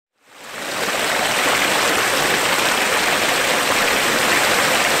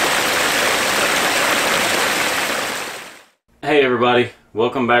everybody,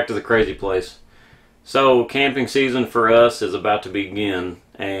 welcome back to the crazy place. So camping season for us is about to begin,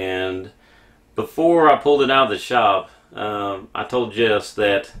 and before I pulled it out of the shop, I told Jess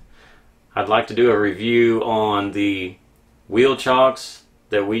that I'd like to do a review on the wheel chocks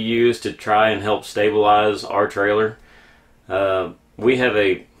that we use to try and help stabilize our trailer. We have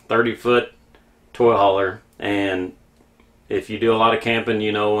a 30-foot toy hauler, and if you do a lot of camping,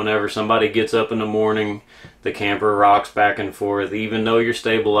 you know whenever somebody gets up in the morning, the camper rocks back and forth even though your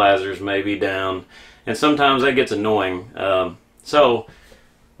stabilizers may be down, and sometimes that gets annoying. So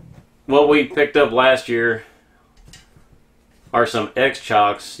what we picked up last year are some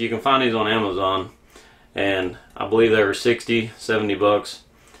X-Chocks. You can find these on Amazon, and I believe they were 60, 70 bucks.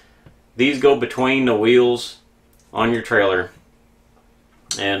 These go between the wheels on your trailer,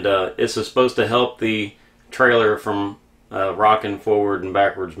 and it's supposed to help the trailer from rocking forward and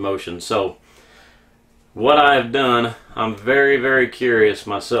backwards motion. So what I've done, I'm very curious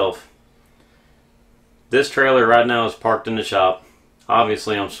myself. This trailer right now is parked in the shop.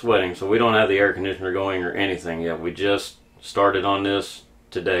 Obviously I'm sweating, so we don't have the air conditioner going or anything yet. We just started on this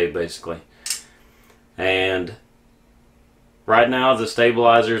today basically, and right now the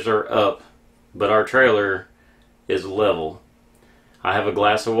stabilizers are up, but our trailer is level. I have a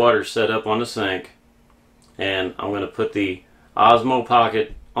glass of water set up on the sink, and I'm going to put the Osmo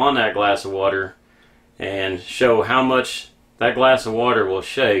Pocket on that glass of water and show how much that glass of water will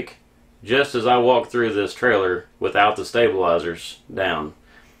shake just as I walk through this trailer without the stabilizers down.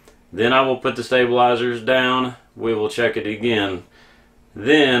 Then I will put the stabilizers down, we will check it again,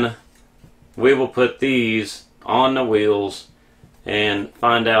 then we will put these on the wheels and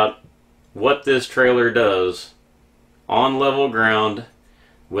find out what this trailer does on level ground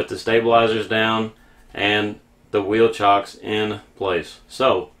with the stabilizers down and the wheel chocks in place.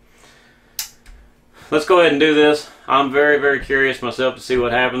 So let's go ahead and do this. I'm very curious myself to see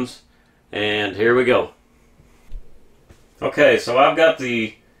what happens, and here we go. Okay, so I've got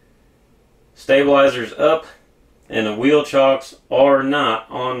the stabilizers up and the wheel chocks are not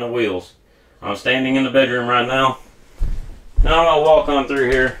on the wheels. I'm standing in the bedroom right now. Now I'm going to walk on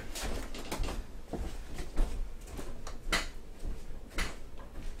through here.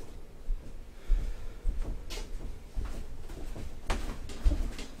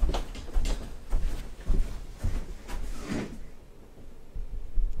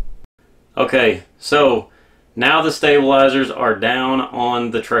 Okay, so now the stabilizers are down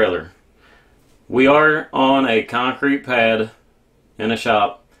on the trailer. We are on a concrete pad in a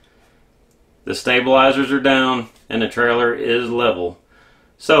shop. The stabilizers are down and the trailer is level.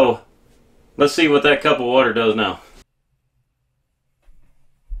 So let's see what that cup of water does now.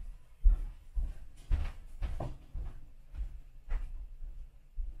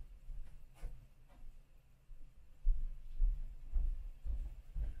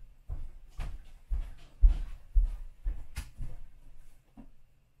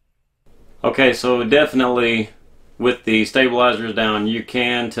 Okay, so definitely with the stabilizers down, you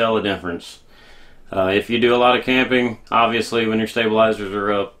can tell a difference. If you do a lot of camping, obviously when your stabilizers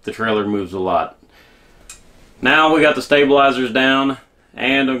are up, the trailer moves a lot. Now we got the stabilizers down,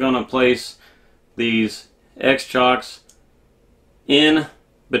 and I'm going to place these X-Chocks in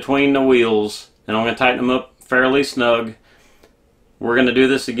between the wheels, and I'm going to tighten them up fairly snug. We're going to do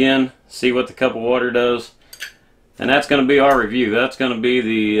this again, see what the cup of water does. And that's going to be our review. That's going to be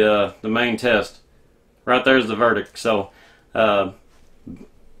the main test. Right there's the verdict. So,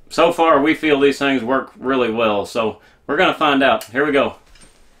 so far we feel these things work really well. So we're going to find out. Here we go.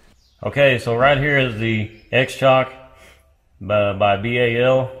 Okay, so right here is the X-Chock by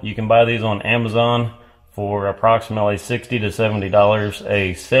BAL. You can buy these on Amazon for approximately $60 to $70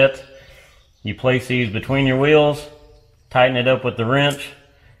 a set. You place these between your wheels, tighten it up with the wrench,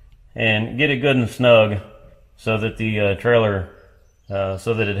 and get it good and snug, so that the trailer,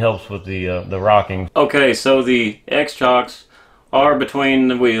 so that it helps with the rocking. Okay, so the X-Chocks are between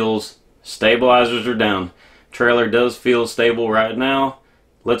the wheels, stabilizers are down. Trailer does feel stable right now.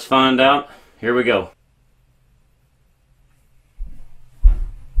 Let's find out. Here we go.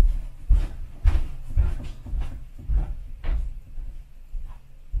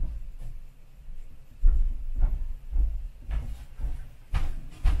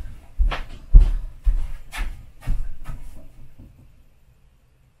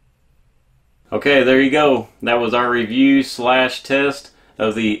 Okay, there you go. That was our review slash test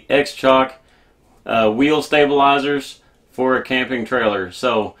of the X-Chock wheel stabilizers for a camping trailer.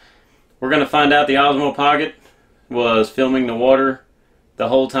 So we're going to find out the Osmo Pocket was filming the water the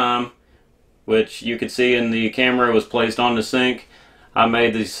whole time, which you could see in the camera was placed on the sink. I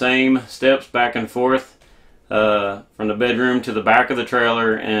made the same steps back and forth from the bedroom to the back of the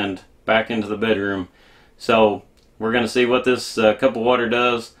trailer and back into the bedroom. So we're going to see what this cup of water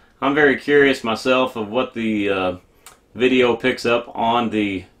does. I'm very curious myself of what the video picks up on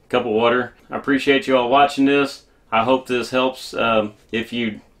the cup of water. I appreciate you all watching this. I hope this helps if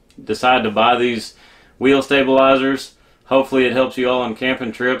you decide to buy these wheel stabilizers. Hopefully it helps you all on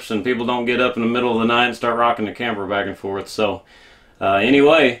camping trips and people don't get up in the middle of the night and start rocking the camper back and forth. So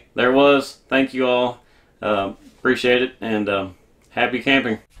anyway, there was. Thank you all. Appreciate it, and happy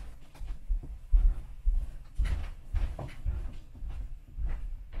camping.